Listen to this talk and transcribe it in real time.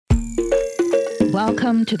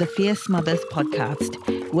Welcome to the Fierce Mothers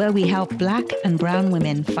podcast, where we help Black and Brown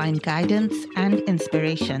women find guidance and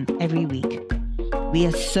inspiration every week. We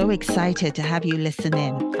are so excited to have you listen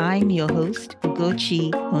in. I'm your host,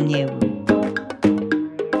 Ugochi Onyewu.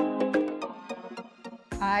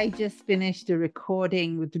 I just finished a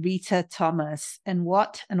recording with Rita Thomas, and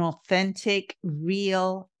what an authentic,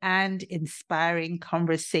 real, and inspiring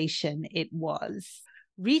conversation it was.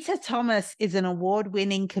 Rita Thomas is an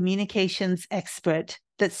award-winning communications expert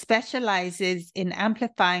that specializes in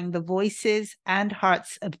amplifying the voices and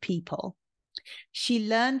hearts of people. She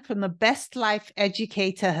learned from the best life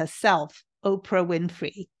educator herself, Oprah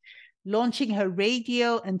Winfrey, launching her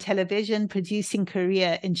radio and television producing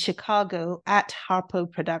career in Chicago at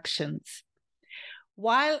Harpo Productions.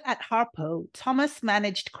 While at Harpo, Thomas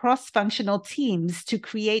managed cross-functional teams to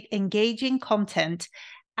create engaging content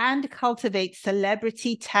and cultivate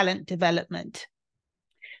celebrity talent development.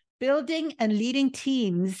 Building and leading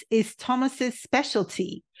teams is Thomas's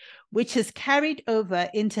specialty, which has carried over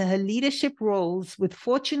into her leadership roles with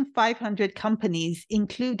Fortune 500 companies,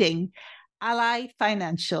 including Ally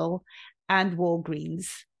Financial and Walgreens.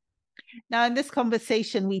 Now, in this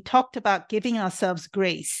conversation, we talked about giving ourselves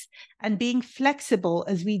grace and being flexible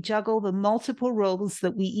as we juggle the multiple roles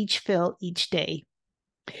that we each fill each day.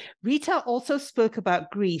 Rita also spoke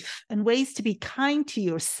about grief and ways to be kind to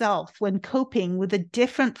yourself when coping with the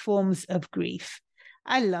different forms of grief.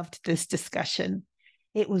 I loved this discussion.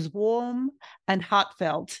 It was warm and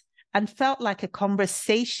heartfelt and felt like a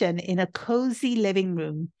conversation in a cozy living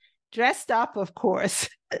room, dressed up, of course,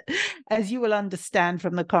 as you will understand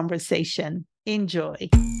from the conversation. Enjoy.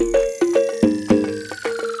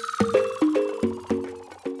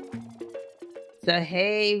 So,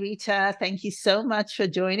 hey, Rita, thank you so much for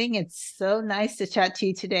joining. It's so nice to chat to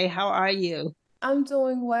you today. How are you? I'm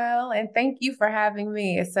doing well, and thank you for having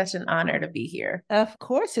me. It's such an honor to be here. Of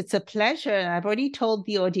course, it's a pleasure. And I've already told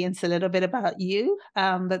the audience a little bit about you,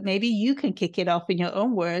 but maybe you can kick it off in your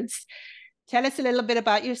own words. Tell us a little bit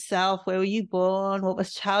about yourself. Where were you born? What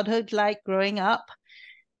was childhood like growing up?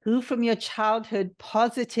 Who from your childhood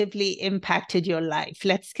positively impacted your life?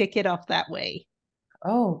 Let's kick it off that way.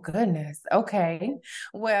 Oh, goodness. Okay.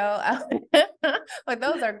 Well, well,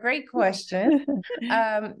 those are great questions.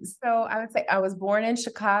 So I would say I was born in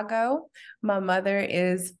Chicago. My mother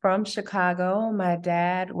is from Chicago. My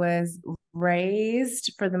dad was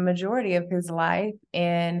raised for the majority of his life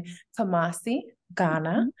in Kumasi,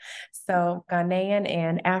 Ghana. So Ghanaian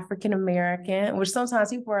and African American, which sometimes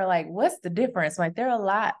people are like, what's the difference? Like there are a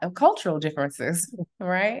lot of cultural differences,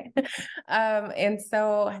 right? And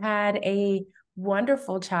so had a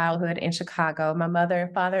wonderful childhood in Chicago. My mother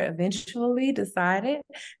and father eventually decided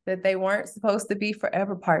that they weren't supposed to be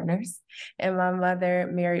forever partners. And my mother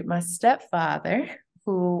married my stepfather,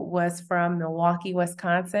 who was from Milwaukee,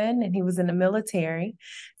 Wisconsin, and he was in the military.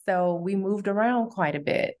 So we moved around quite a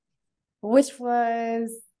bit, which was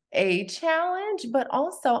a challenge, but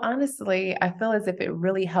also honestly, I feel as if it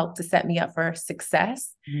really helped to set me up for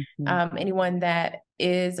success. Anyone that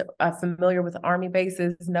is familiar with Army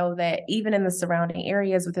bases know that even in the surrounding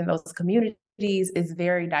areas within those communities is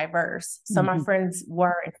very diverse. So my friends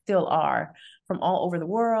were and still are from all over the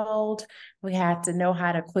world. We had to know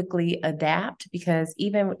how to quickly adapt because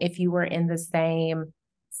even if you were in the same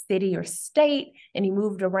city or state and you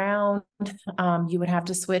moved around, you would have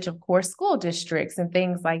to switch, of course, school districts and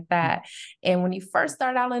things like that. And when you first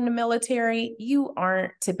start out in the military, you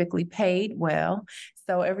aren't typically paid well.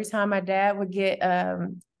 So every time my dad would get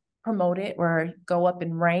promoted or go up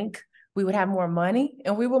in rank, we would have more money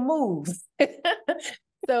and we would move.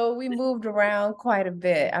 So we moved around quite a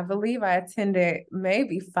bit. I believe I attended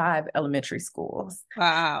maybe 5 elementary schools.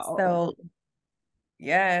 Wow. So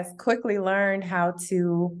yes, quickly learned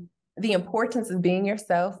the importance of being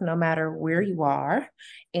yourself no matter where you are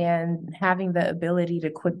and having the ability to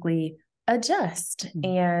quickly adjust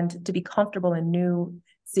and to be comfortable in new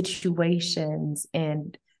situations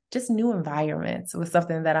and just new environments was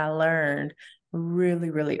something that I learned really,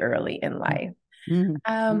 really early in life.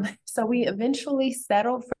 So we eventually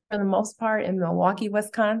settled for the most part in Milwaukee,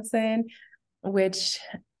 Wisconsin, which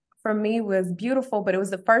for me was beautiful, but it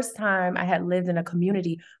was the first time I had lived in a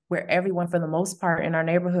community where everyone, for the most part in our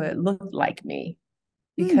neighborhood, looked like me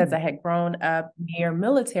because I had grown up near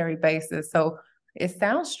military bases. So it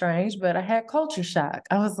sounds strange, but I had culture shock.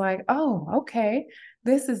 I was like, oh, okay,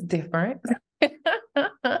 this is different.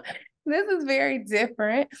 This is very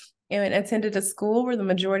different. And attended a school where the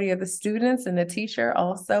majority of the students and the teacher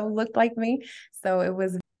also looked like me. So it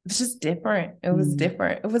was just different. It was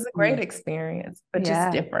different. It was a great experience, but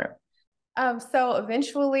just different. So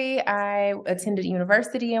eventually I attended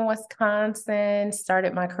university in Wisconsin,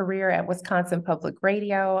 started my career at Wisconsin Public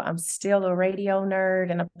Radio. I'm still a radio nerd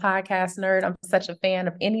and a podcast nerd. I'm such a fan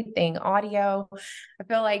of anything audio. I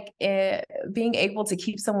feel like being able to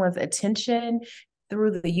keep someone's attention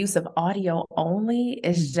through the use of audio only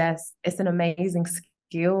is it's an amazing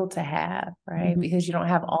skill to have, right? Mm-hmm. Because you don't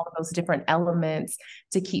have all of those different elements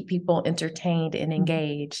to keep people entertained and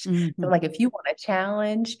engaged. Mm-hmm. So like if you want a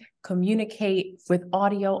challenge, communicate with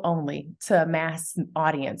audio only to a mass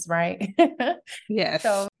audience, right? Yes.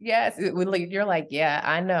 So yes, you're like, yeah,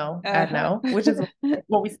 I Uh-huh. know, which is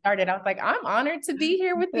what we started. I was like, I'm honored to be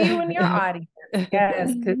here with you and your audience.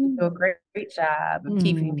 Yes, because you do a great job of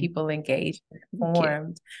keeping people engaged and Thank you.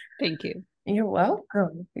 informed. Thank you. You're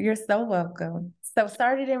welcome. You're so welcome. So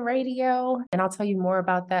started in radio, and I'll tell you more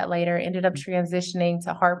about that later. Ended up transitioning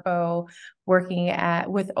to Harpo, working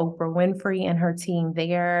with Oprah Winfrey and her team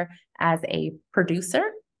there as a producer.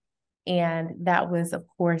 And that was, of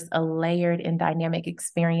course, a layered and dynamic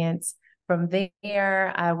experience. From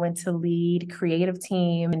there, I went to lead creative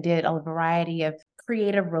team and did a variety of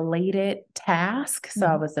creative related tasks. So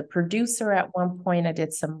I was a producer at one point. I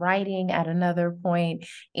did some writing at another point,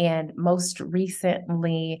 and most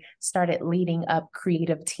recently started leading up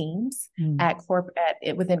creative teams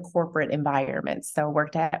within corporate environments. So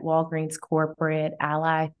worked at Walgreens Corporate,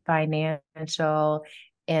 Ally Financial,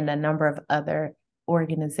 and a number of other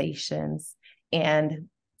organizations, and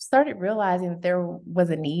started realizing that there was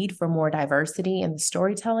a need for more diversity in the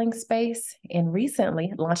storytelling space, and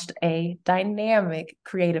recently launched a dynamic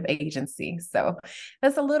creative agency. So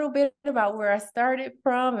that's a little bit about where I started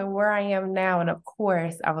from and where I am now. And of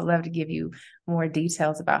course, I would love to give you more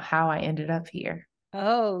details about how I ended up here.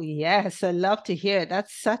 Oh, yes. I love to hear it.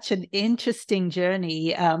 That's such an interesting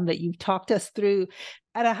journey that you've talked us through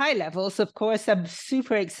at a high level. So, of course, I'm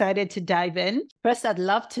super excited to dive in. First, I'd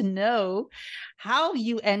love to know how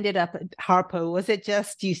you ended up at Harpo. Was it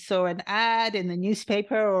just you saw an ad in the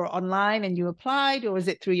newspaper or online and you applied, or was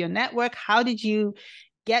it through your network? How did you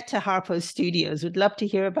get to Harpo Studios? Would love to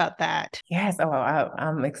hear about that. Yes.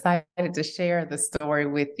 I'm excited to share the story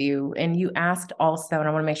with you. And you asked also, and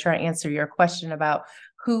I want to make sure I answer your question about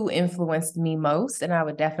who influenced me most. And I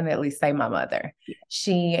would definitely say my mother.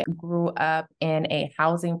 She grew up in a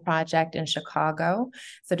housing project in Chicago.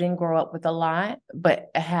 So didn't grow up with a lot,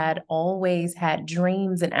 but had always had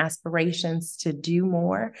dreams and aspirations to do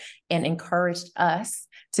more, and encouraged us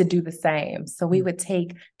to do the same. So we would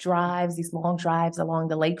take drives, these long drives along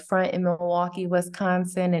the lakefront in Milwaukee,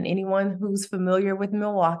 Wisconsin. And anyone who's familiar with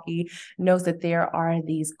Milwaukee knows that there are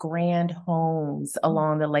these grand homes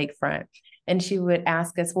along the lakefront. And she would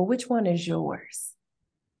ask us, well, which one is yours?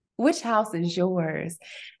 Which house is yours?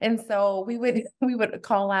 And so we would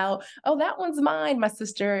call out, oh, that one's mine, my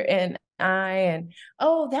sister and I, and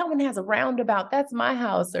oh, that one has a roundabout, that's my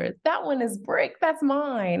house, or that one is brick, that's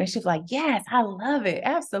mine. And she's like, yes, I love it,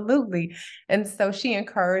 absolutely. And so she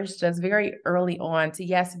encouraged us very early on to,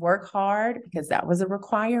 yes, work hard, because that was a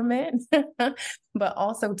requirement, but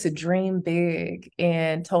also to dream big,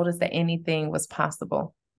 and told us that anything was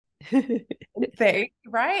possible. Right?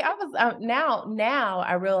 I was now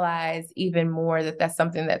I realize even more that that's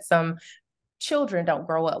something that some children don't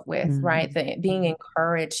grow up with, right? Being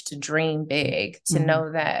encouraged to dream big, to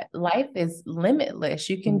know that life is limitless.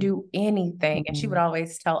 You can do anything. And she would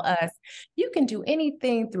always tell us, you can do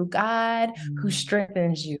anything through God who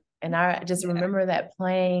strengthens you. And I just remember that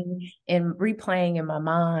playing and replaying in my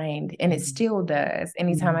mind, and it still does.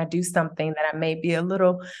 Anytime I do something that I may be a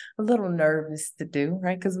little nervous to do,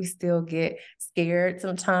 right? Because we still get scared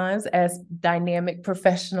sometimes as dynamic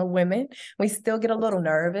professional women. We still get a little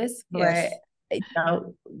nervous, but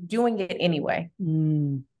doing it anyway,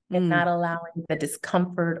 and not allowing the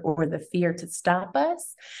discomfort or the fear to stop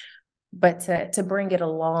us, but to bring it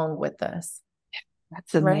along with us.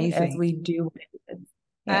 That's amazing. Right? As we do it.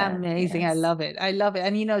 Yeah, amazing. Yes. I love it. I love it.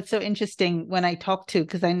 And, it's so interesting when I talk to,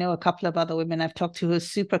 because I know a couple of other women I've talked to who are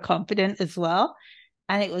super confident as well.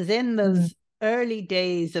 And it was in those early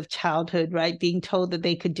days of childhood, right? Being told that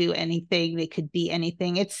they could do anything, they could be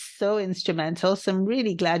anything. It's so instrumental. So I'm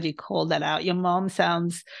really glad you called that out. Your mom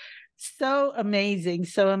sounds so amazing,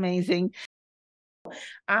 so amazing.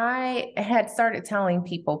 I had started telling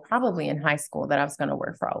people probably in high school that I was going to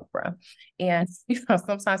work for Oprah. And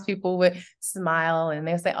sometimes people would smile and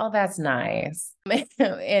they'd say, oh, that's nice.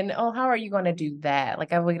 And, oh, how are you going to do that?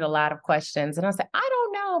 Like I would get a lot of questions. And I said, I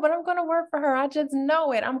don't know, but I'm going to work for her. I just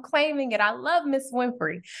know it. I'm claiming it. I love Miss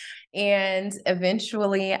Winfrey. And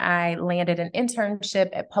eventually I landed an internship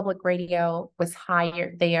at public radio, was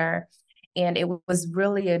hired there. And it was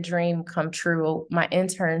really a dream come true. My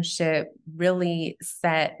internship really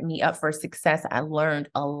set me up for success. I learned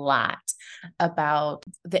a lot about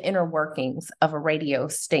the inner workings of a radio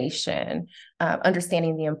station,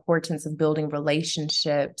 understanding the importance of building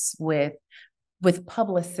relationships with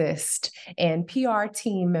publicists and PR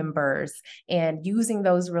team members, and using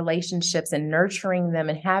those relationships and nurturing them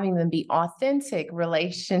and having them be authentic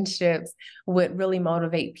relationships would really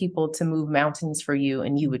motivate people to move mountains for you,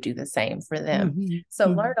 and you would do the same for them. So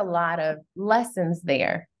learned a lot of lessons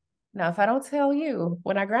there. Now, if I don't tell you,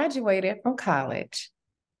 when I graduated from college,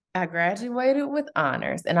 I graduated with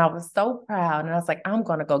honors, and I was so proud. And I was like, I'm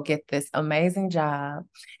going to go get this amazing job.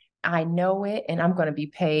 I know it, and I'm going to be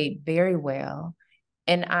paid very well.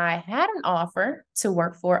 And I had an offer to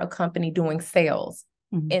work for a company doing sales,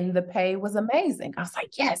 and the pay was amazing. I was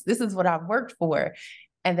like, yes, this is what I've worked for.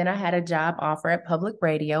 And then I had a job offer at public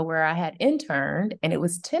radio where I had interned, and it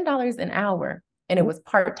was $10 an hour, and it was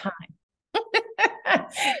part-time. I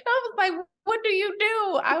was like, what do you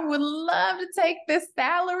do? I would love to take this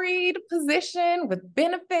salaried position with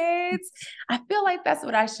benefits. I feel like that's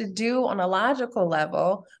what I should do on a logical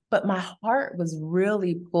level, but my heart was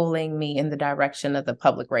really pulling me in the direction of the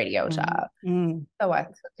public radio job. So I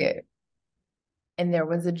took it. And there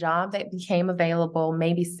was a job that became available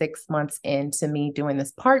maybe 6 months into me doing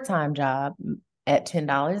this part-time job at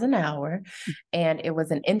 $10 an hour. And it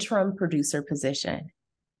was an interim producer position.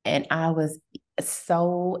 And I was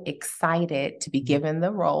so excited to be given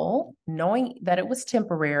the role, knowing that it was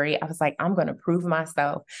temporary. I was like, I'm going to prove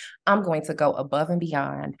myself. I'm going to go above and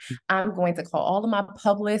beyond. I'm going to call all of my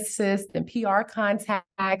publicists and PR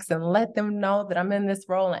contacts and let them know that I'm in this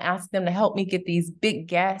role and ask them to help me get these big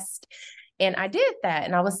guests. And I did that,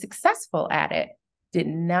 and I was successful at it. Did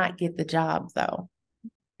not get the job, though.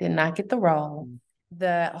 Did not get the role.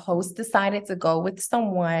 The host decided to go with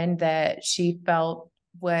someone that she felt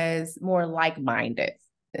was more like-minded.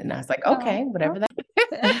 And I was like, okay, whatever that is.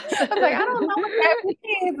 I was like, I don't know what that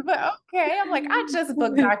means, but okay. I'm like, I just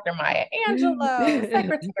booked Dr. Maya Angelou,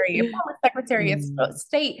 former Secretary of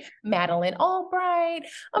State, Madeleine Albright.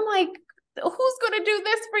 I'm like, who's going to do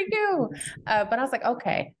this for you? But I was like,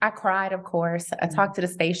 okay. I cried, of course. I talked to the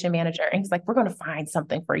station manager, and he's like, we're going to find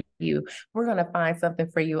something for you. We're going to find something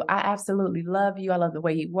for you. I absolutely love you. I love the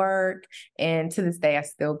way you work. And to this day, I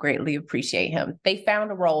still greatly appreciate him. They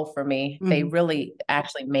found a role for me. They really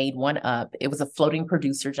actually made one up. It was a floating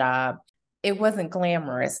producer job. It wasn't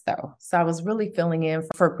glamorous, though. So I was really filling in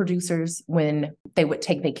for producers when they would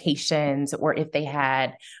take vacations, or if they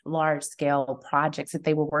had large scale projects that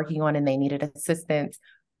they were working on and they needed assistance.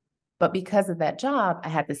 But because of that job, I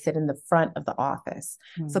had to sit in the front of the office.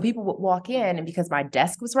 So people would walk in, and because my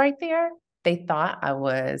desk was right there, they thought I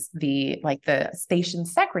was the station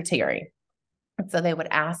secretary. So they would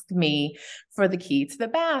ask me for the key to the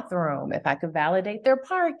bathroom, if I could validate their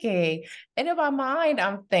parking. And in my mind,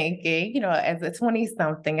 I'm thinking, as a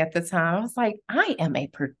 20-something at the time, I was like, I am a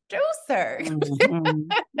producer.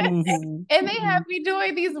 And they have me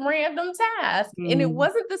doing these random tasks. And it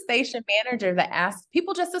wasn't the station manager that asked.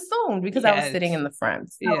 People just assumed because I was sitting in the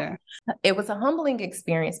front. So it was a humbling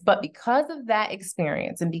experience. But because of that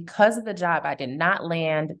experience and because of the job I did not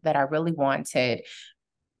land that I really wanted,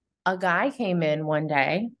 a guy came in one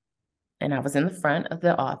day, and I was in the front of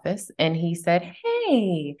the office, and he said,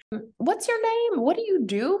 hey, what's your name? What do you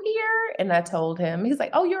do here? And I told him. He's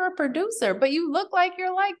like, oh, you're a producer, but you look like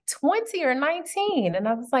you're like 20 or 19. And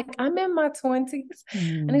I was like, I'm in my 20s.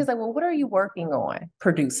 And he was like, well, what are you working on?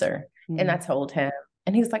 Producer. And I told him,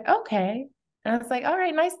 and he was like, okay. And I was like, all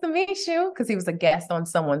right, nice to meet you. Because he was a guest on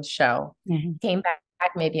someone's show. Came back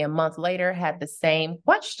maybe a month later, had the same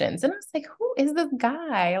questions. And I was like, who is this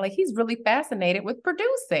guy? Like, he's really fascinated with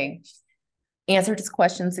producing. Answered his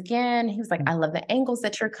questions again. He was like, I love the angles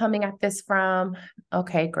that you're coming at this from.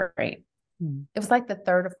 Okay, great. It was like the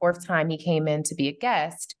third or fourth time he came in to be a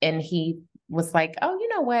guest. And he was like, oh, you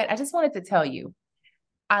know what? I just wanted to tell you,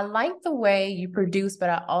 I like the way you produce, but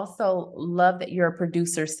I also love that you're a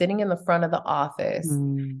producer sitting in the front of the office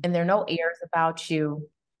and there are no airs about you.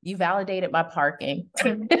 You validated my parking.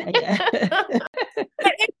 Exactly.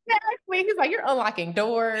 He's like, you're unlocking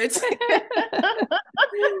doors. And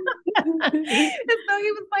so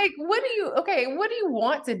he was like, what do you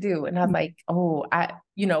want to do? And I was like, oh,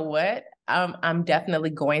 you know what? I'm definitely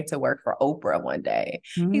going to work for Oprah one day.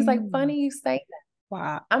 He's like, funny you say that.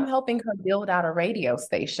 Wow. I'm helping her build out a radio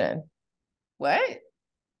station. What?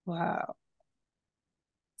 Wow.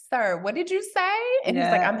 Sir, what did you say? And he's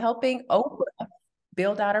like, I'm helping Oprah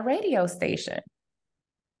build out a radio station.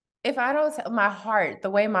 If I don't, the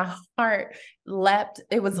way my heart leapt,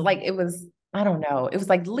 it was like, it was I don't know, it was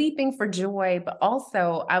like leaping for joy, but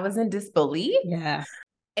also I was in disbelief. Yeah.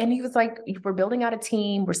 And he was like, we're building out a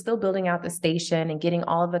team. We're still building out the station and getting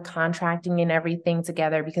all of the contracting and everything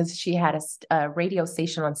together because she had a radio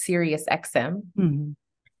station on Sirius XM. Mm-hmm.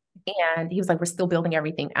 And he was like, we're still building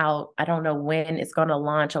everything out. I don't know when it's going to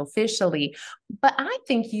launch officially, but I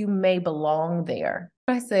think you may belong there.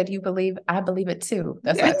 I said, you believe? I believe it too.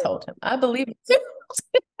 That's what I told him. I believe it too.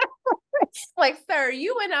 Like, sir,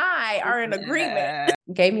 you and I are in agreement.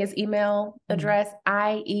 Gave me his email address.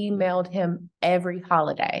 I emailed him every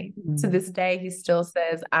holiday. To this day, he still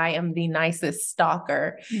says, I am the nicest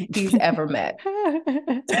stalker he's ever met.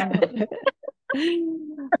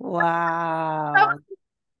 Wow.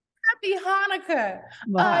 Happy Hanukkah.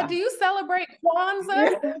 Wow. Do you celebrate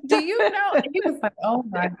Kwanzaa? Do you know? And he was like, oh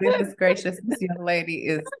my goodness gracious, this young lady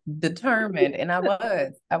is determined. And I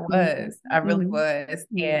really was.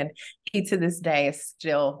 And he to this day is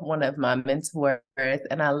still one of my mentors.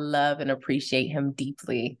 And I love and appreciate him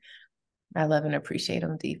deeply. I love and appreciate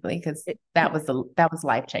him deeply because that was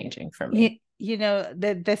life-changing for me.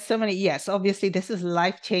 There's so many. Yes, obviously this is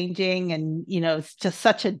life-changing, and it's just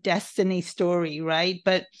such a destiny story, right?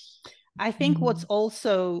 But I think what's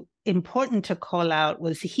also important to call out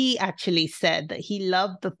was he actually said that he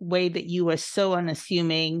loved the way that you were so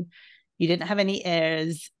unassuming. You didn't have any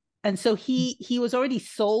airs. And so he was already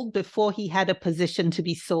sold before he had a position to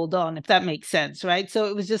be sold on, if that makes sense, right? So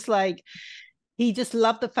it was just like, he just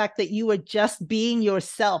loved the fact that you were just being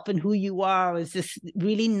yourself, and who you are as this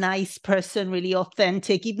really nice person, really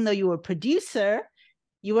authentic. Even though you were a producer,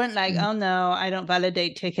 you weren't like, oh no, I don't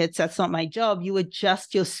validate tickets. That's not my job. You were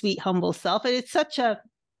just your sweet, humble self. And it's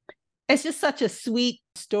just such a sweet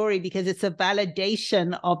story because it's a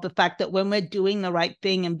validation of the fact that when we're doing the right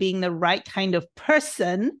thing and being the right kind of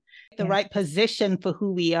person, the right position for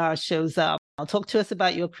who we are shows up. Talk to us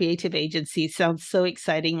about your creative agency. Sounds so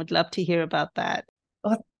exciting. Would love to hear about that.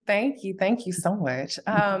 Well, thank you. Thank you so much.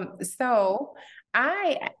 So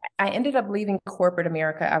I ended up leaving corporate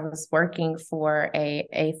America. I was working for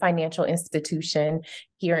a financial institution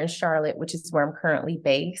here in Charlotte, which is where I'm currently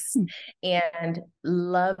based, and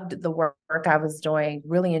loved the work I was doing,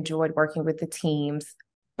 really enjoyed working with the teams.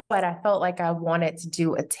 But I felt like I wanted to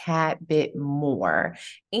do a tad bit more.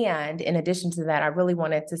 And in addition to that, I really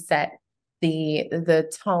wanted to set the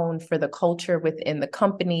tone for the culture within the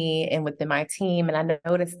company and within my team. And I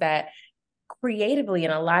noticed that creatively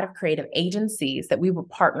in a lot of creative agencies that we would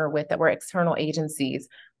partner with that were external agencies,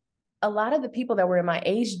 a lot of the people that were in my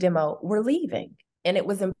age demo were leaving. And it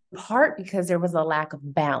was in part because there was a lack of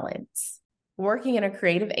balance. Working in a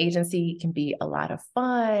creative agency can be a lot of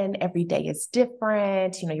fun. Every day is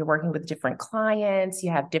different. You're working with different clients.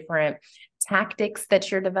 You have different tactics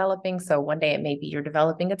that you're developing. So one day it may be you're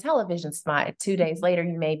developing a television spot. 2 days later,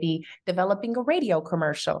 you may be developing a radio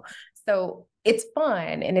commercial. So it's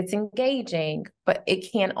fun and it's engaging, but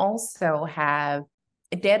it can also have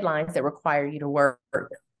deadlines that require you to work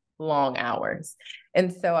long hours.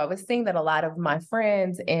 And so I was seeing that a lot of my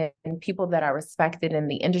friends and people that I respected in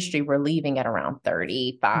the industry were leaving at around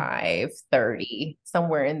 35, 30,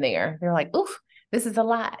 somewhere in there. They're like, oof, this is a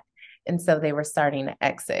lot. And so they were starting to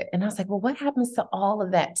exit. And I was like, well, what happens to all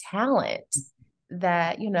of that talent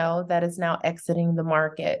that, that is now exiting the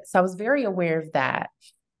market? So I was very aware of that.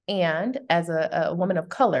 And as a woman of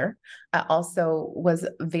color, I also was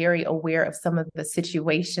very aware of some of the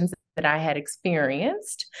situations that I had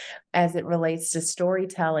experienced as it relates to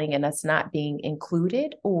storytelling and us not being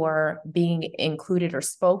included or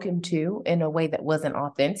spoken to in a way that wasn't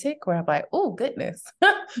authentic, where I'm like, oh goodness,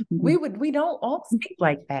 we don't all speak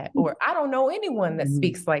like that, or I don't know anyone that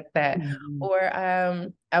speaks like that. Or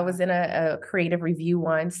I was in a creative review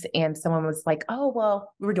once and someone was like, oh,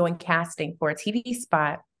 well, we were doing casting for a TV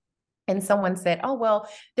spot. And someone said, oh, well,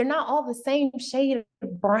 they're not all the same shade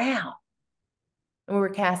of brown. And we were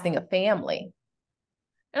casting a family.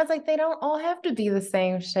 And I was like, they don't all have to be the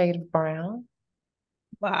same shade of brown.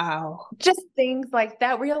 Wow. Just things like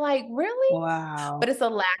that where you're like, really? Wow. But it's a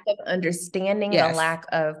lack of understanding, a lack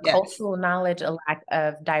of cultural knowledge, a lack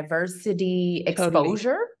of diversity,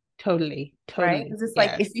 exposure. Totally. Right? Because it's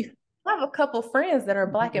like, if you have a couple friends that are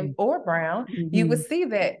Black or brown, you would see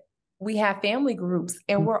that we have family groups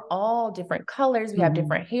and we're all different colors. We have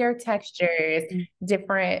different hair textures,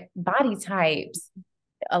 different body types.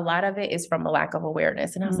 A lot of it is from a lack of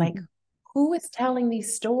awareness. And I was like, who is telling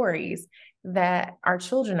these stories that our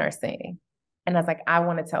children are seeing? And I was like, I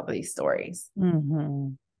want to tell these stories.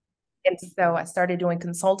 And so I started doing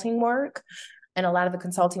consulting work. And a lot of the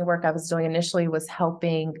consulting work I was doing initially was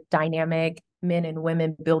helping dynamic men and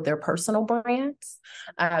women build their personal brands.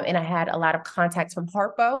 And I had a lot of contacts from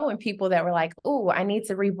Harpo and people that were like, oh, I need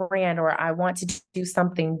to rebrand, or I want to do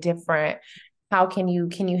something different. How can you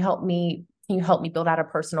help me? Can you help me build out a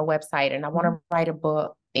personal website? And I want to write a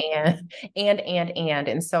book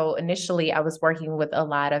and so initially I was working with a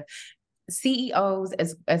lot of CEOs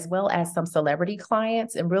as well as some celebrity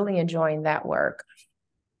clients and really enjoying that work.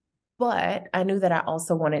 But I knew that I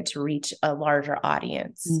also wanted to reach a larger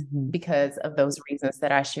audience because of those reasons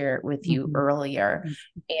that I shared with you earlier,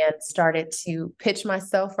 and started to pitch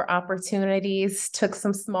myself for opportunities, took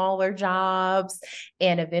some smaller jobs,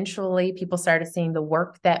 and eventually people started seeing the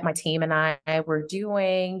work that my team and I were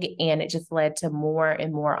doing. And it just led to more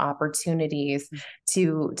and more opportunities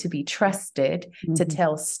to be trusted, to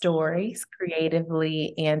tell stories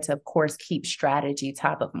creatively, and to, of course, keep strategy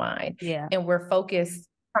top of mind. Yeah. And we're focused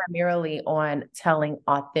primarily on telling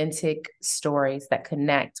authentic stories that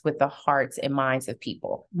connect with the hearts and minds of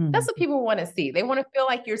people. That's what people want to see. They want to feel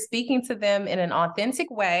like you're speaking to them in an authentic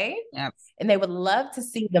way. Yep. And they would love to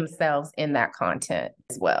see themselves in that content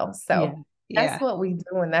as well. So that's what we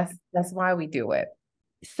do. And that's why we do it.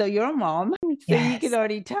 So you're a mom. So you can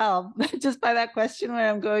already tell just by that question where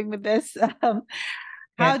I'm going with this.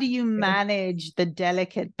 How do you manage the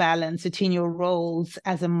delicate balance between your roles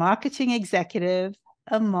as a marketing executive,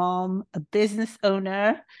 a mom, a business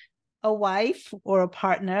owner, a wife, or a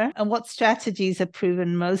partner? And what strategies have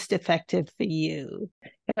proven most effective for you?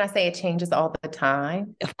 Can I say it changes all the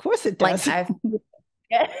time? Of course it does. Like sometimes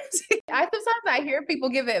I hear people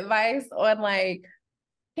give advice on like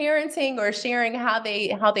parenting or sharing how they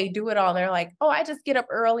do it all. And they're like, oh, I just get up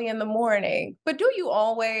early in the morning. But do you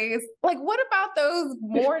always? Like, what about those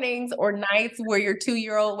mornings or nights where your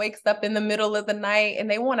 2-year-old wakes up in the middle of the night and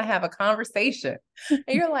they want to have a conversation? And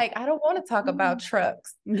you're like, I don't want to talk about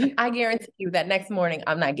trucks. I guarantee you that next morning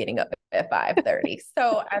I'm not getting up at 5:30.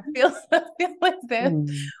 So I feel as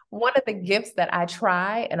if one of the gifts that I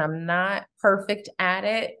try, and I'm not perfect at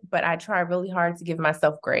it, but I try really hard to give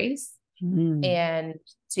myself grace. And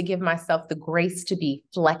to give myself the grace to be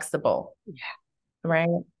flexible. Right.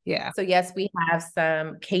 Yeah. So yes, we have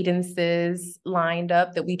some cadences lined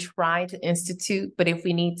up that we try to institute, but if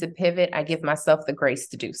we need to pivot, I give myself the grace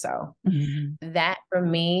to do so. That for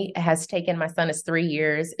me has taken, my son is 3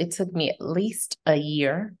 years. It took me at least a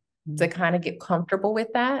year to kind of get comfortable with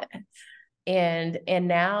that. And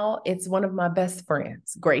now it's one of my best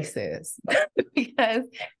friends, Grace is,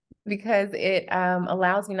 because it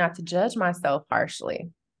allows me not to judge myself harshly.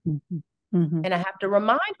 And I have to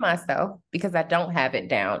remind myself, because I don't have it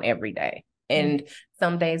down every day. And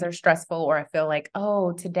some days are stressful, or I feel like,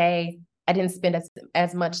 oh, today I didn't spend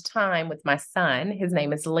as much time with my son. His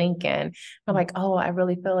name is Lincoln. I'm like, oh, I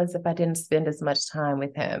really feel as if I didn't spend as much time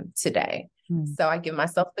with him today. So I give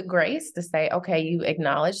myself the grace to say, okay, you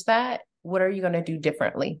acknowledge that. What are you going to do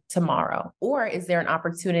differently tomorrow? Or is there an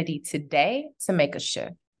opportunity today to make a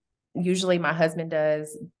shift? Usually my husband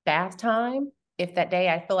does bath time. If that day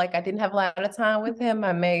I feel like I didn't have a lot of time with him,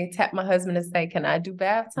 I may tap my husband and say, can I do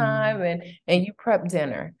bath time? And you prep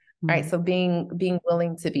dinner. Right. So being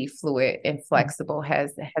willing to be fluid and flexible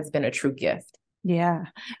has been a true gift. Yeah.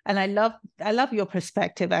 And I love your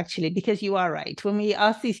perspective, actually, because you are right. When we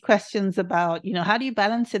ask these questions about, how do you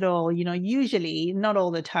balance it all? Usually, not all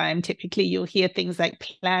the time, typically you'll hear things like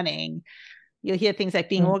planning. You'll hear things like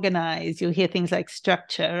being organized. You'll hear things like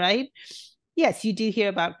structure, right? Yes, you do hear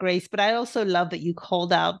about grace, but I also love that you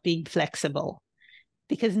called out being flexible,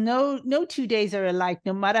 because no 2 days are alike,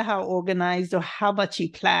 no matter how organized or how much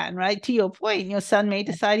you plan, right? To your point, your son may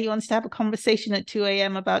decide he wants to have a conversation at 2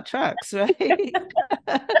 a.m. about trucks, right?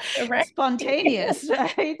 Right. Spontaneous,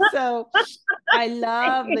 right? So I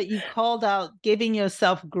love that you called out giving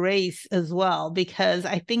yourself grace as well, because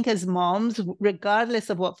I think as moms, regardless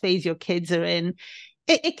of what phase your kids are in,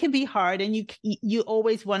 it can be hard. And you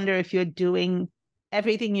always wonder if you're doing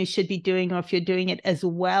everything you should be doing, or if you're doing it as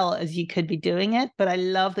well as you could be doing it. But I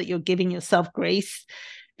love that you're giving yourself grace,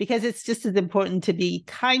 because it's just as important to be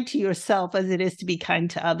kind to yourself as it is to be kind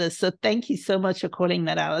to others. So thank you so much for calling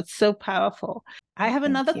that out. It's so powerful. I have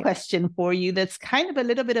another question for you that's kind of a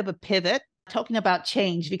little bit of a pivot, talking about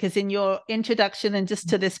change, because in your introduction and just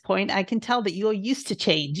to this point, I can tell that you're used to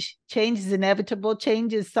change. Change is inevitable.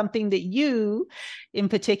 Change is something that you in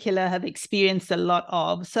particular have experienced a lot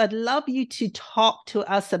of. So I'd love you to talk to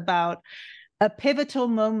us about a pivotal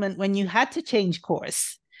moment when you had to change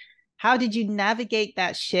course. How did you navigate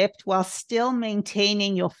that shift while still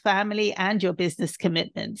maintaining your family and your business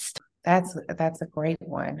commitments? That's a great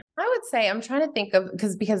one. I would say, I'm trying to think of,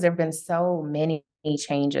 because there have been so many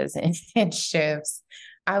changes and shifts.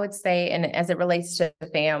 I would say, and as it relates to the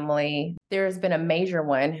family, there's been a major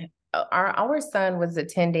one. Our son was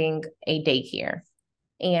attending a daycare,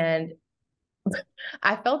 and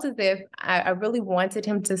I felt as if I really wanted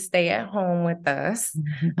him to stay at home with us,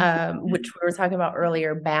 which we were talking about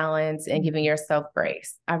earlier, balance and giving yourself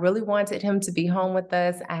grace. I really wanted him to be home with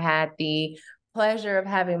us. I had the pleasure of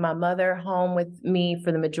having my mother home with me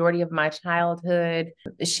for the majority of my childhood.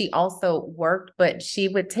 She also worked, but she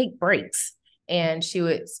would take breaks and she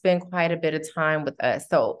would spend quite a bit of time with us.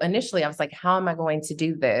 So initially I was like, how am I going to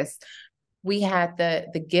do this? We had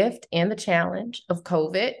the gift and the challenge of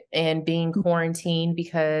COVID and being quarantined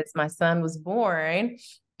because my son was born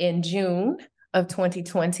in June of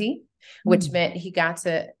 2020, which meant he got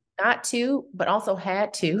but also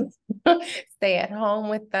had to stay at home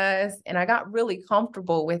with us. And I got really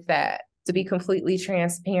comfortable with that, to be completely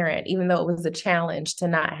transparent, even though it was a challenge to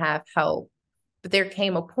not have help. But there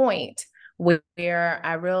came a point where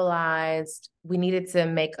I realized we needed to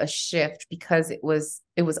make a shift because it was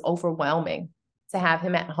overwhelming to have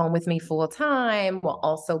him at home with me full time while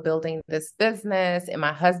also building this business. And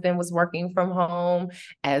my husband was working from home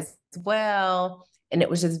as well. And it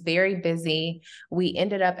was just very busy. We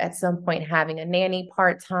ended up at some point having a nanny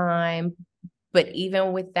part-time. But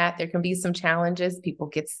even with that, there can be some challenges. People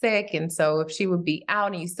get sick. And so if she would be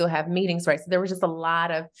out and you still have meetings, right? So there was just a lot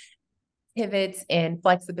of pivots and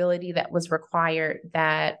flexibility that was required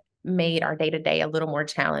that made our day-to-day a little more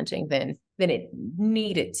challenging than it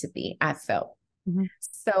needed to be, I felt.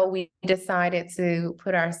 So we decided to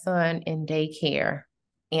put our son in daycare.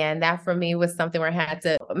 And that for me was something where I had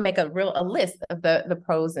to make a list of the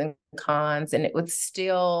pros and cons. And there was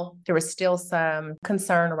still some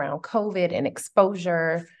concern around COVID and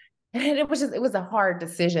exposure. And it was a hard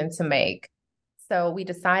decision to make. So we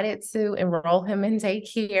decided to enroll him in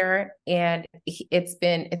daycare, and it's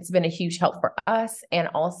been a huge help for us and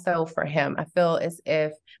also for him. I feel as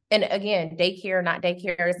if, and again, daycare, not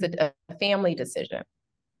daycare, is a family decision,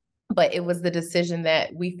 but it was the decision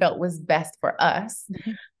that we felt was best for us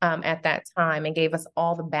at that time and gave us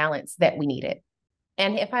all the balance that we needed.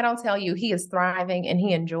 And if I don't tell you, he is thriving and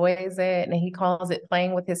he enjoys it and he calls it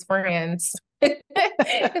playing with his friends.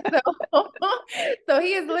 So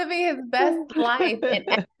he is living his best life. And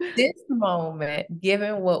at this moment,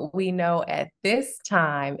 given what we know at this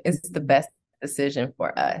time, is the best decision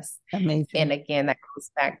for us. Amazing. And again, that goes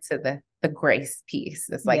back to the grace piece.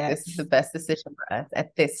 It's like, this is the best decision for us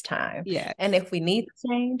at this time. Yes. And if we need to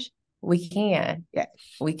change, we can. Yes.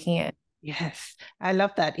 We can. Yes, I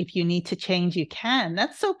love that. If you need to change, you can.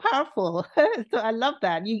 That's so powerful. So I love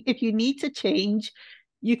that. If you need to change,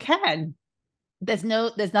 you can. There's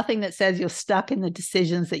nothing that says you're stuck in the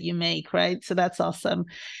decisions that you make, right? So that's awesome.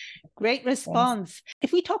 Great response. Yes.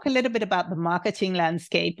 If we talk a little bit about the marketing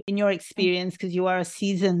landscape, in your experience, because you are a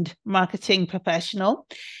seasoned marketing professional,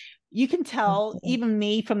 you can tell, even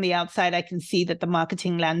me from the outside, I can see that the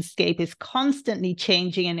marketing landscape is constantly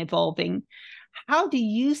changing and evolving. How do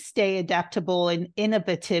you stay adaptable and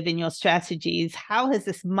innovative in your strategies? How has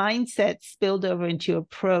this mindset spilled over into your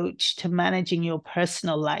approach to managing your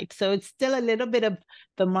personal life? So it's still a little bit of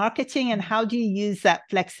the marketing, and how do you use that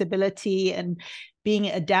flexibility and being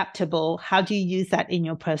adaptable? How do you use that in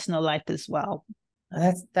your personal life as well?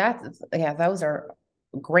 Those are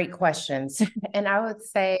great questions. And I would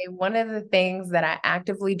say one of the things that I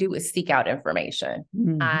actively do is seek out information.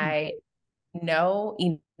 I know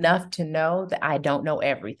enough to know that I don't know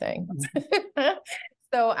everything.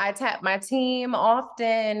 So I tap my team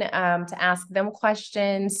often to ask them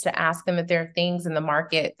questions, to ask them if there are things in the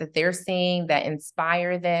market that they're seeing that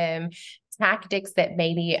inspire them, tactics that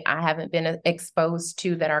maybe I haven't been exposed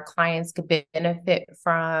to that our clients could benefit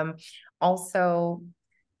from. Also,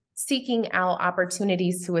 seeking out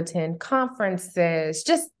opportunities to attend conferences,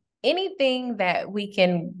 just anything that we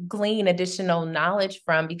can glean additional knowledge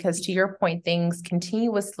from, because to your point, things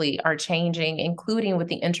continuously are changing, including with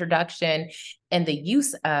the introduction and the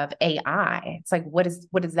use of AI. It's like, what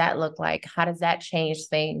does that look like? How does that change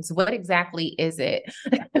things? What exactly is it?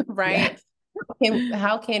 Right? Yeah.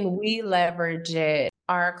 How can we leverage it?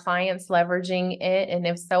 Are our clients leveraging it? And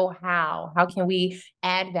if so, how? How can we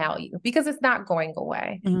add value? Because it's not going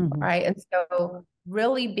away, right? And so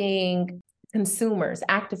really being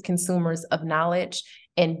active consumers of knowledge,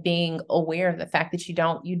 and being aware of the fact that you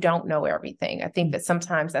don't know everything. I think that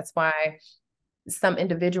sometimes that's why some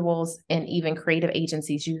individuals and even creative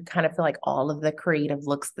agencies, you kind of feel like all of the creative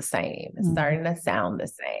looks the same. It's starting to sound the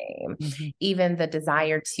same. Even the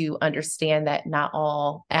desire to understand that not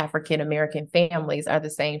all African-American families are the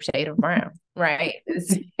same shade of brown. right?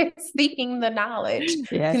 Seeking the knowledge,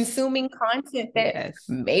 Yes. consuming content that Yes.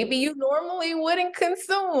 maybe you normally wouldn't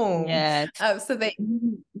consume. Yes. So that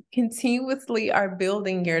you continuously are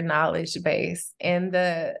building your knowledge base. And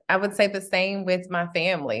I would say the same with my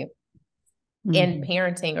family in Mhm.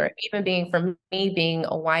 parenting, or even being, for me, being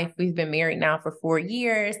a wife. We've been married now for 4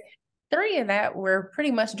 years. 3 of that were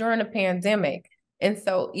pretty much during the pandemic. And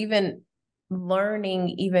so even learning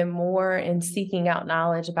even more and seeking out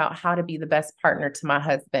knowledge about how to be the best partner to my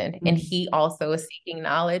husband. And Mhm. he also is seeking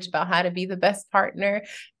knowledge about how to be the best partner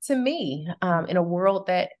to me, in a world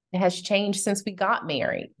that has changed since we got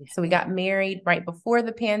married. So we got married right before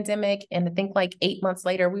the pandemic. And I think like 8 months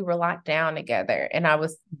later, we were locked down together and I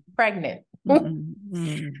was pregnant. Mhm.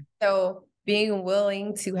 Mhm. So being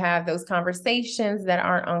willing to have those conversations that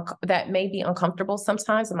that may be uncomfortable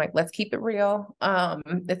sometimes. I'm like, let's keep it real.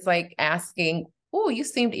 It's like asking, "Oh, you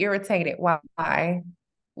seemed irritated. Why?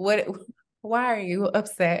 What? Why are you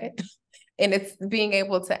upset?" And it's being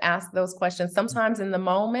able to ask those questions sometimes in the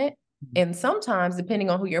moment, and sometimes, depending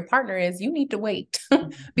on who your partner is, you need to wait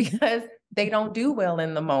because they don't do well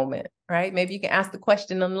in the moment, right? Maybe you can ask the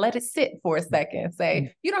question and let it sit for a second.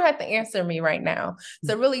 Say, you don't have to answer me right now.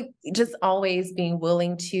 So really just always being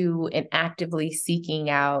willing to and actively seeking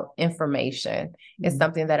out information is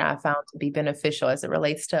something that I found to be beneficial as it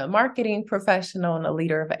relates to a marketing professional and a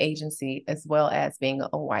leader of an agency, as well as being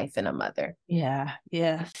a wife and a mother. Yeah,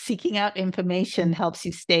 yeah. Seeking out information helps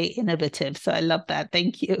you stay innovative. So I love that.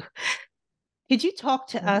 Thank you. Could you talk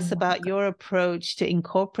to us about your approach to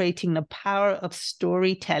incorporating the power of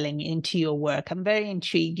storytelling into your work? I'm very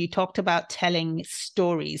intrigued. You talked about telling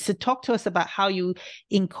stories. So talk to us about how you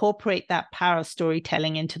incorporate that power of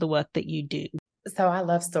storytelling into the work that you do. So I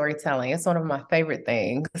love storytelling. It's one of my favorite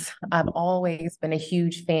things. I've always been a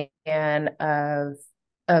huge fan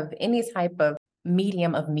of any type of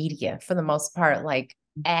medium of media, for the most part, like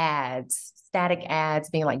ads, static ads,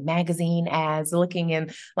 being like magazine ads, looking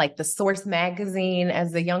in like the Source magazine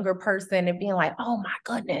as a younger person and being like, oh my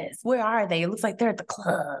goodness, where are they? It looks like they're at the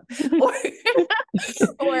club.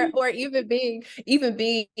 Or or even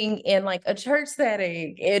being in like a church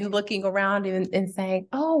setting and looking around and saying,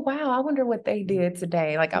 oh wow, I wonder what they did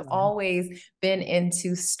today. Like I've always been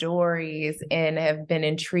into stories and have been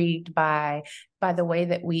intrigued by the way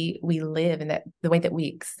that we live and that the way that we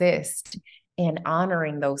exist, and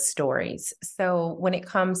honoring those stories. So when it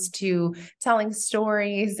comes to telling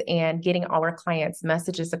stories and getting our clients'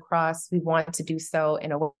 messages across, we want to do so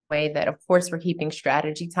in a way that, of course, we're keeping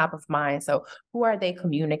strategy top of mind. So who are they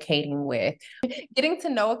communicating with? Getting to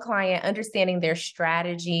know a client, understanding their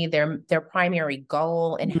strategy, their primary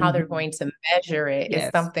goal, and how they're Mhm. going to measure it is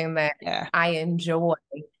Yes. something that Yeah. I enjoy,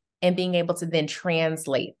 and being able to then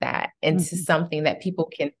translate that into Mhm. something that people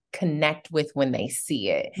can connect with when they see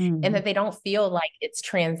it, and Mhm. that they don't feel like it's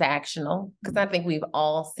transactional. Because I think we've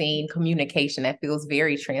all seen communication that feels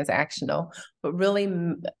very transactional, but really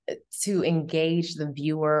to engage the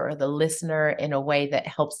viewer or the listener in a way that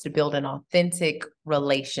helps to build an authentic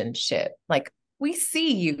relationship. Like, we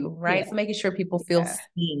see you, right? Yeah. So making sure people feel Yeah.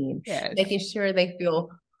 seen, Yes. making sure they feel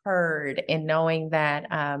heard, and knowing that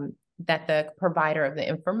that the provider of the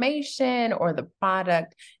information or the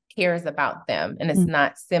product cares about them, and it's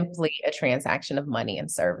not simply a transaction of money and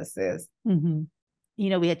services. Mm-hmm. You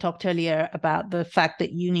know, we had talked earlier about the fact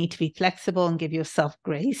that you need to be flexible and give yourself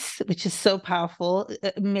grace, which is so powerful.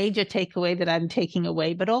 A major takeaway that I'm taking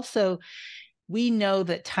away, but also we know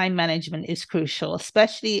that time management is crucial,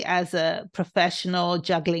 especially as a professional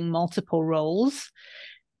juggling multiple roles.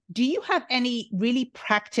 Do you have any really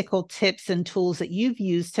practical tips and tools that you've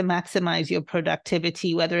used to maximize your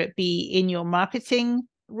productivity, whether it be in your marketing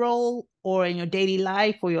role or in your daily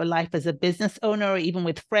life or your life as a business owner or even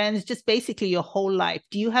with friends, just basically your whole life?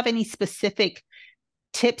 Do you have any specific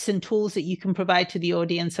tips and tools that you can provide to the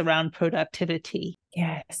audience around productivity?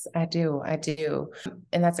 Yes, I do. I do.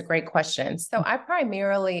 And that's a great question. So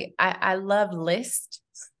I love lists,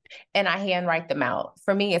 and I handwrite them out.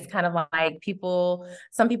 For me, it's kind of like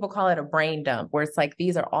some people call it a brain dump, where it's like,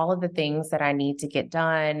 these are all of the things that I need to get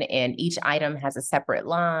done. And each item has a separate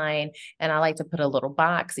line. And I like to put a little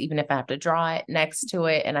box, even if I have to draw it next to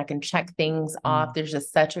it, and I can check things off. There's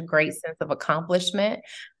just such a great sense of accomplishment.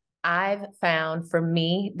 I've found for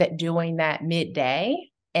me that doing that midday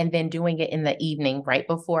and then doing it in the evening right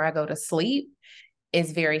before I go to sleep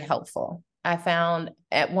is very helpful. I found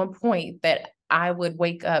at one point that I would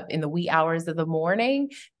wake up in the wee hours of the morning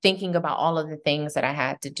thinking about all of the things that I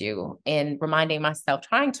had to do and reminding myself,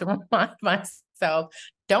 trying to remind myself,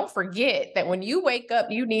 don't forget that when you wake up,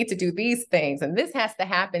 you need to do these things. And this has to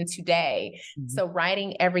happen today. Mhm. So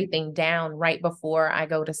writing everything down right before I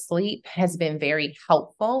go to sleep has been very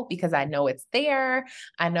helpful because I know it's there.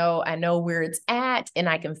 I know where it's at, and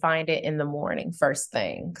I can find it in the morning, first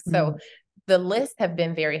thing. So the lists have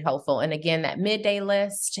been very helpful. And again, that midday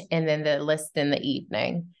list and then the list in the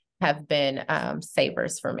evening have been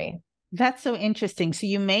savers for me. That's so interesting. So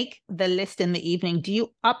you make the list in the evening. Do you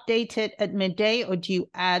update it at midday, or do you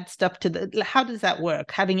add stuff to how does that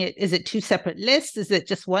work? Is it two separate lists? Is it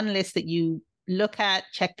just one list that you look at,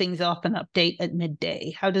 check things off, and update at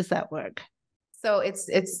midday? How does that work? So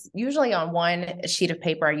it's usually on one sheet of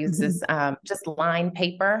paper. I use this just line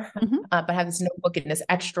paper, but I have this notebook and it's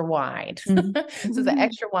extra wide. So it's an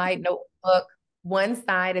extra wide notebook. One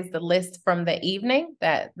side is the list from the evening,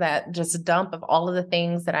 that just dump of all of the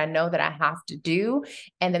things that I know that I have to do.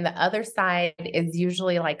 And then the other side is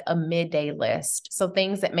usually like a midday list. So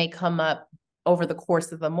things that may come up over the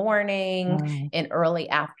course of the morning and early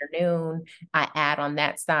afternoon, I add on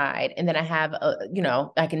that side. And then I have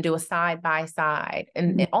I can do a side by side.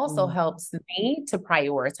 And it also helps me to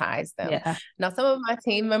prioritize them. Yeah. Now, some of my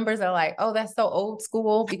team members are like, oh, that's so old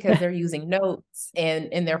school, because they're using notes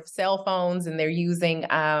and in their cell phones, and they're using,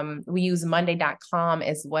 we use Monday.com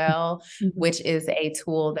as well, which is a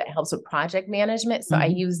tool that helps with project management. So I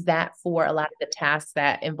use that for a lot of the tasks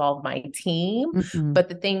that involve my team, but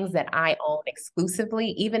the things that I own exclusively,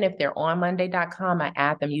 even if they're on Monday.com, I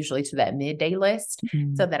add them usually to that midday list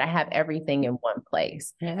so that I have everything in one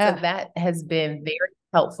place. Yeah. So that has been very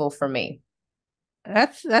helpful for me.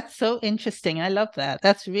 That's so interesting. I love that.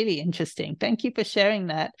 That's really interesting. Thank you for sharing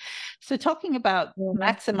that. So talking about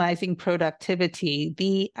maximizing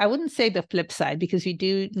productivity, I wouldn't say the flip side, because we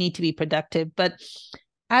do need to be productive, but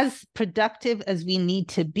as productive as we need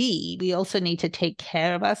to be, we also need to take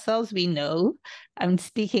care of ourselves. We know, I'm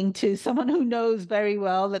speaking to someone who knows very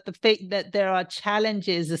well that that there are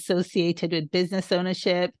challenges associated with business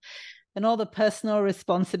ownership and all the personal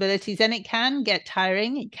responsibilities, and it can get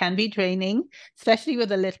tiring. It can be draining, especially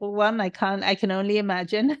with a little one. I can only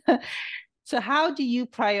imagine. So how do you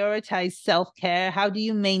prioritize self-care? How do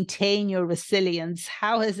you maintain your resilience?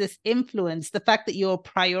 How has this influenced the fact that you're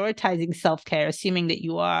prioritizing self-care, assuming that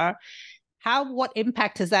you are? What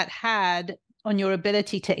impact has that had on your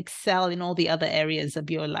ability to excel in all the other areas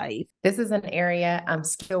of your life? This is an area I'm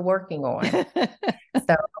still working on.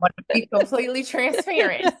 So I want to be completely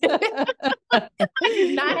transparent. I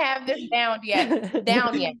do not have this down yet,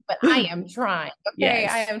 but I am trying. Okay.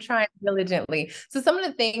 Yes. I am trying diligently. So some of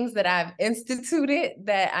the things that I've instituted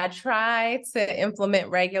that I try to implement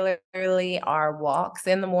regularly are walks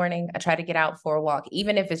in the morning. I try to get out for a walk,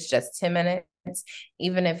 even if it's just 10 minutes,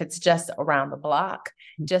 even if it's just around the block,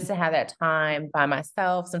 just to have that time by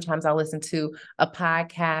myself. Sometimes I'll listen to a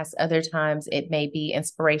podcast. Other times it may be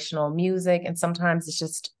inspirational music. And sometimes it's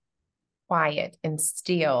just quiet and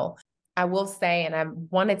still. I will say, and I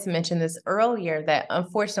wanted to mention this earlier, that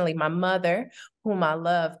unfortunately my mother, whom I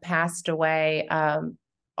love, passed away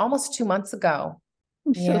almost 2 months ago.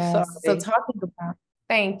 I'm so sorry. So talking about,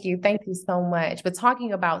 thank you so much. But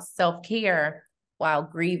talking about self-care while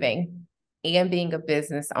grieving and being a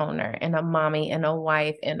business owner and a mommy and a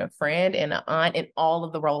wife and a friend and an aunt and all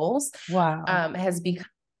of the roles has become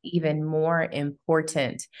even more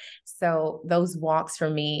important. So those walks for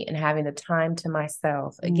me and having the time to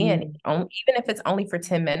myself, again, even if it's only for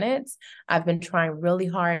 10 minutes, I've been trying really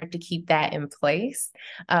hard to keep that in place.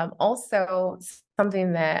 Also,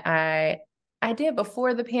 something that I did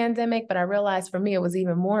before the pandemic, but I realized for me, it was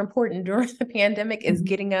even more important during the pandemic, is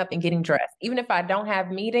getting up and getting dressed. Even if I don't have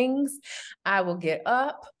meetings, I will get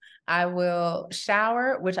up, I will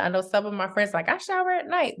shower, which I know some of my friends like, I shower at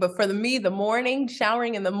night, but for me,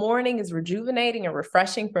 showering in the morning is rejuvenating and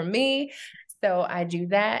refreshing for me. So I do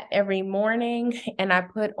that every morning, and I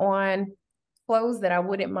put on clothes that I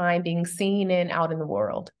wouldn't mind being seen in out in the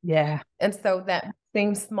world. Yeah. And so that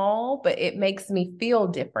seems small, but it makes me feel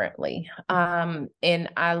differently. And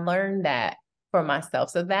I learned that for myself.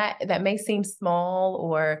 So that may seem small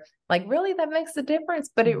or like, really, that makes a difference,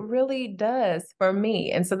 but it really does for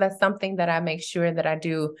me. And so that's something that I make sure that I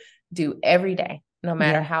do every day, no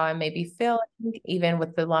matter how I may be feeling, even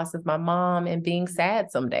with the loss of my mom and being sad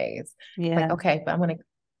some days. Like, okay, but I'm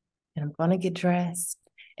going to get dressed,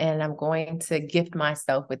 and I'm going to gift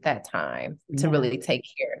myself with that time to really take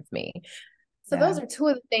care of me. So those are two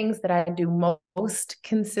of the things that I do most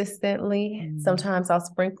consistently. Sometimes I'll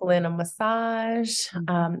sprinkle in a massage.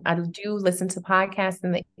 I do listen to podcasts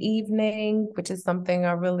in the evening, which is something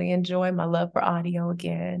I really enjoy. My love for audio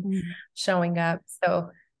again, showing up.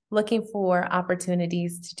 So looking for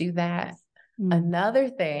opportunities to do that. Another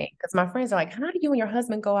thing, because my friends are like, how do you and your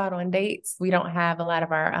husband go out on dates? We don't have a lot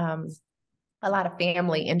of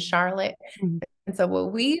family in Charlotte. And so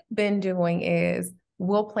what we've been doing is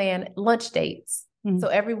we'll plan lunch dates. So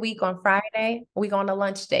every week on Friday, we go on a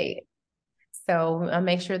lunch date. So I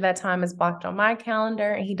make sure that time is blocked on my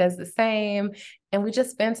calendar and he does the same. And we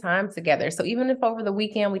just spend time together. So even if over the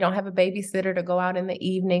weekend we don't have a babysitter to go out in the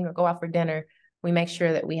evening or go out for dinner, we make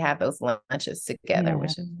sure that we have those lunches together,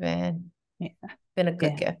 which has been a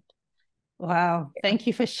good gift. Wow. Thank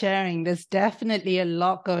you for sharing. There's definitely a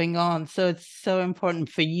lot going on. So it's so important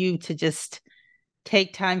for you to just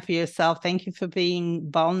take time for yourself. Thank you for being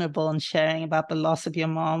vulnerable and sharing about the loss of your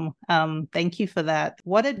mom. Thank you for that.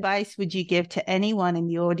 What advice would you give to anyone in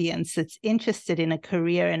the audience that's interested in a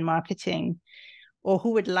career in marketing or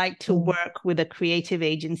who would like to work with a creative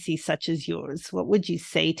agency such as yours? What would you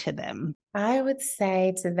say to them? I would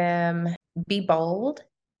say to them, be bold.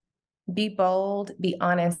 Be bold, be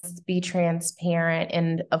honest, be transparent,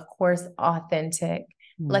 and of course, authentic.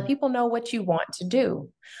 Let people know what you want to do.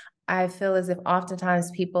 I feel as if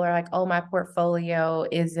oftentimes people are like, oh, my portfolio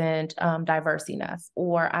isn't diverse enough,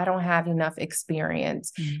 or I don't have enough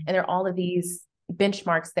experience. And there are all of these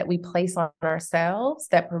benchmarks that we place on ourselves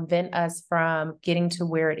that prevent us from getting to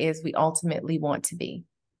where it is we ultimately want to be.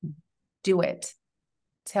 Do it.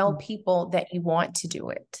 Tell people that you want to do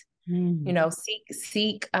it. You know,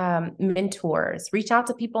 seek mentors, reach out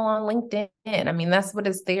to people on LinkedIn. I mean, that's what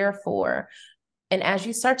it's there for. And as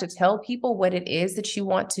you start to tell people what it is that you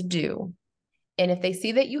want to do, and if they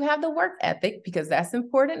see that you have the work ethic, because that's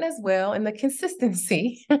important as well, and the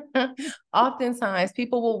consistency, oftentimes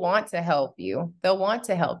people will want to help you. They'll want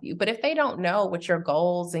to help you. But if they don't know what your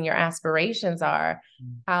goals and your aspirations are,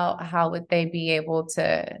 how would they be able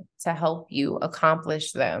to help you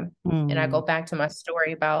accomplish them? And I go back to my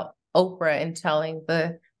story about Oprah and telling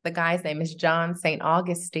the guy's name is John St.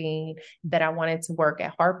 Augustine that I wanted to work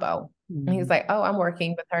at Harpo. And he was like, oh, I'm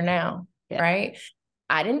working with her now. Right.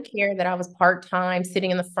 I didn't care that I was part-time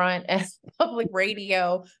sitting in the front as public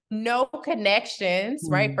radio, no connections,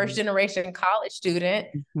 right? First generation college student,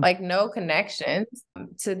 like no connections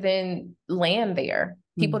to then land there.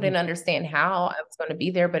 People didn't understand how I was going to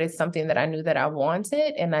be there, but it's something that I knew that I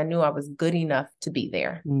wanted and I knew I was good enough to be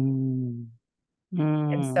there. And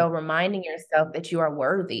so reminding yourself that you are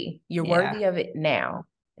worthy, you're worthy of it now.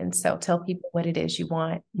 And so tell people what it is you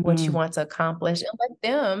want, what you want to accomplish, and let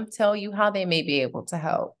them tell you how they may be able to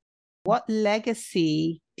help. What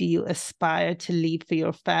legacy do you aspire to leave for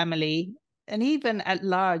your family and even at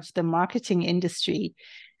large, the marketing industry?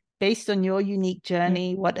 Based on your unique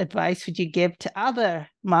journey, what advice would you give to other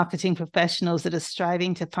marketing professionals that are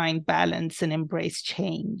striving to find balance and embrace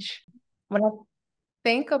change? When I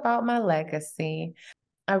think about my legacy,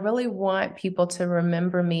 I really want people to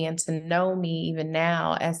remember me and to know me even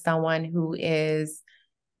now as someone who is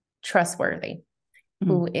trustworthy,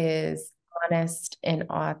 who is honest and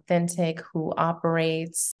authentic, who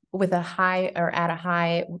operates with a high or at a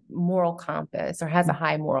high moral compass or has a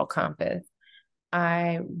high moral compass.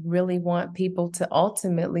 I really want people to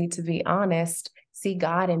ultimately, to be honest, see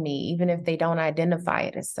God in me, even if they don't identify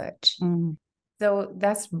it as such. So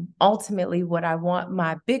that's ultimately what I want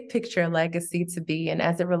my big picture legacy to be. And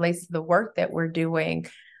as it relates to the work that we're doing,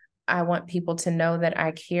 I want people to know that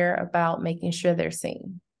I care about making sure they're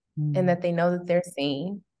seen and that they know that they're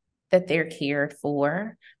seen, that they're cared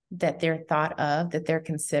for, that they're thought of, that they're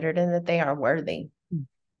considered, and that they are worthy.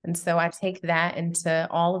 And so I take that into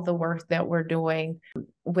all of the work that we're doing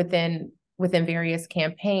within various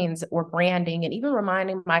campaigns or branding, and even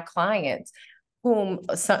reminding my clients, whom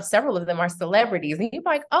several of them are celebrities. And you're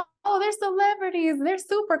like, oh, they're celebrities. They're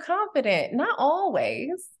super confident. Not always.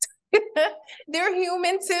 They're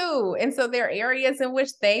human too. And so there are areas in which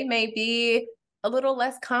they may be a little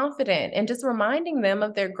less confident, and just reminding them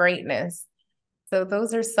of their greatness. So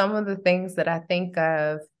those are some of the things that I think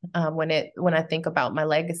of when I think about my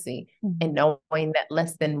legacy, and knowing that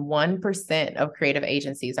less than 1% of creative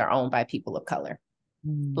agencies are owned by people of color.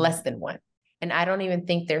 Less than 1%. And I don't even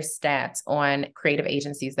think there's stats on creative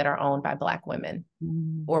agencies that are owned by Black women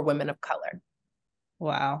or women of color.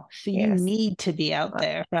 Wow. So you need to be out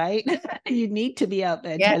there, right? You need to be out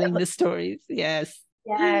there telling the stories. Yes.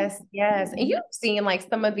 Yes. And you've seen like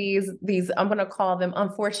some of these, I'm going to call them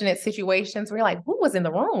unfortunate situations where you're like, who was in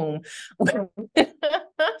the room?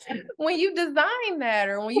 when you designed that,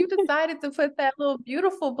 or when you decided to put that little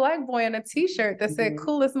beautiful black boy in a t-shirt that said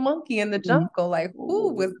coolest monkey in the jungle, like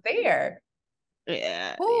who was there?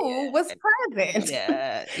 Yeah, Who was present?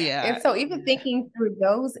 yeah. And so even thinking through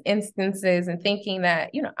those instances and thinking that,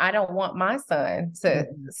 I don't want my son to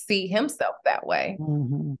see himself that way.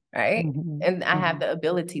 Mm-hmm. Right. Mm-hmm. And I have the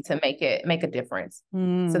ability to make a difference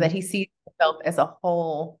so that Mm. he sees himself as a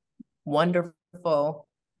whole, wonderful,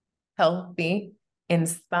 healthy,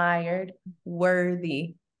 inspired,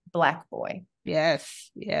 worthy Black boy. Yes,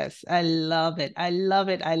 yes. I love it. I love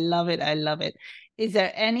it. I love it. I love it. Is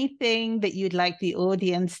there anything that you'd like the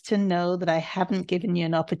audience to know that I haven't given you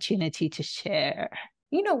an opportunity to share?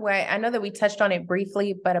 You know what? I know that we touched on it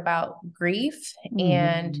briefly, but about grief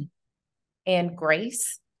Mm-hmm. and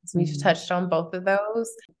grace. So we've touched on both of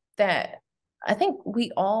those. That I think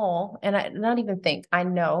we all, and I not even think, I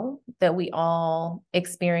know that we all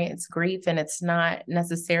experience grief, and it's not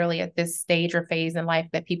necessarily at this stage or phase in life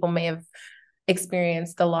that people may have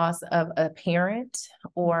experienced the loss of a parent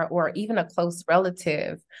or even a close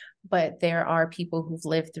relative. But there are people who've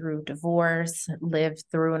lived through divorce, lived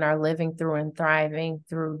through and are living through and thriving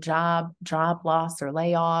through job loss or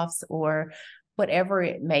layoffs or whatever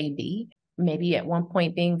it may be. Maybe at one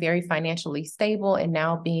point being very financially stable and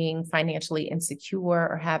now being financially insecure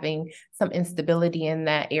or having some instability in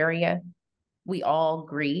that area. We all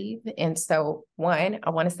grieve. And so, one,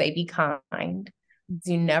 I want to say be kind.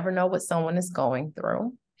 You never know what someone is going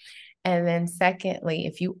through. And then secondly,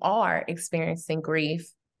 if you are experiencing grief,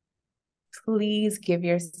 please give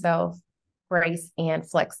yourself grace and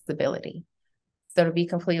flexibility. So to be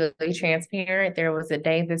completely transparent, there was a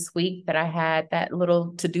day this week that I had that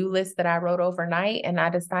little to-do list that I wrote overnight, and I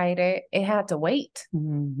decided it had to wait.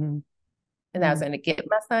 Mm-hmm. And I was going to get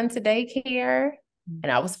my son to daycare,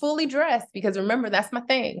 and I was fully dressed because remember, that's my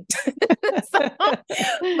thing.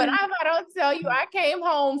 But I don't tell you, I came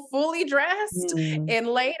home fully dressed and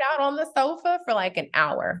laid out on the sofa for like an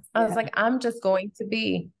hour. I was like, I'm just going to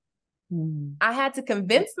be. I had to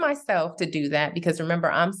convince myself to do that because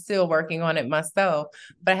remember, I'm still working on it myself,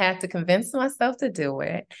 but I had to convince myself to do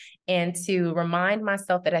it and to remind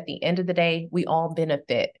myself that at the end of the day, we all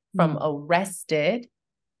benefit from a rested,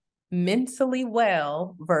 mentally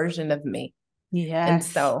well version of me. Yes. And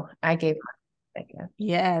so I gave my second.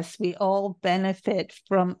 Yes, we all benefit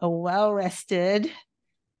from a well-rested,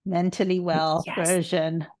 mentally well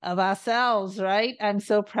version of ourselves, right? I'm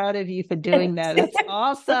so proud of you for doing that. That's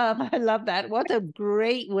awesome. I love that. What a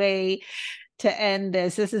great way to end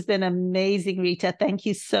this. This has been amazing, Rita. Thank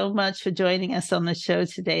you so much for joining us on the show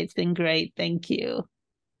today. It's been great. Thank you.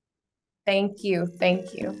 Thank you.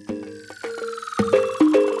 Thank you.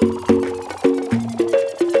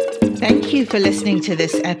 Thank you for listening to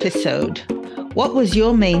this episode. What was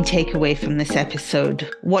your main takeaway from this episode?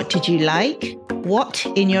 What did you like? What,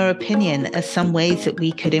 in your opinion, are some ways that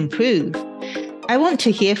we could improve? I want to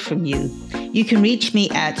hear from you. You can reach me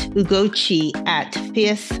at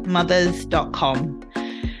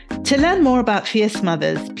ugochi@fiercemothers.com. To learn more about Fierce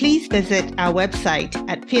Mothers, please visit our website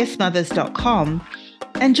at fiercemothers.com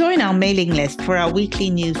and join our mailing list for our weekly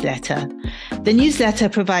newsletter. The newsletter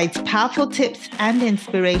provides powerful tips and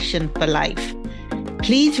inspiration for life.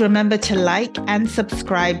 Please remember to like and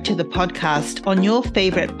subscribe to the podcast on your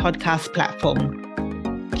favorite podcast platform.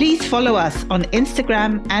 Please follow us on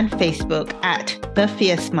Instagram and Facebook at The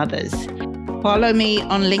Fierce Mothers. Follow me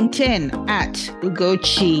on LinkedIn at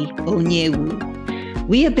Ugochi Onyewu.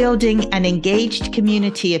 We are building an engaged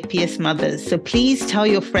community of Fierce Mothers, so please tell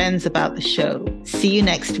your friends about the show. See you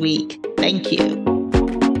next week. Thank you.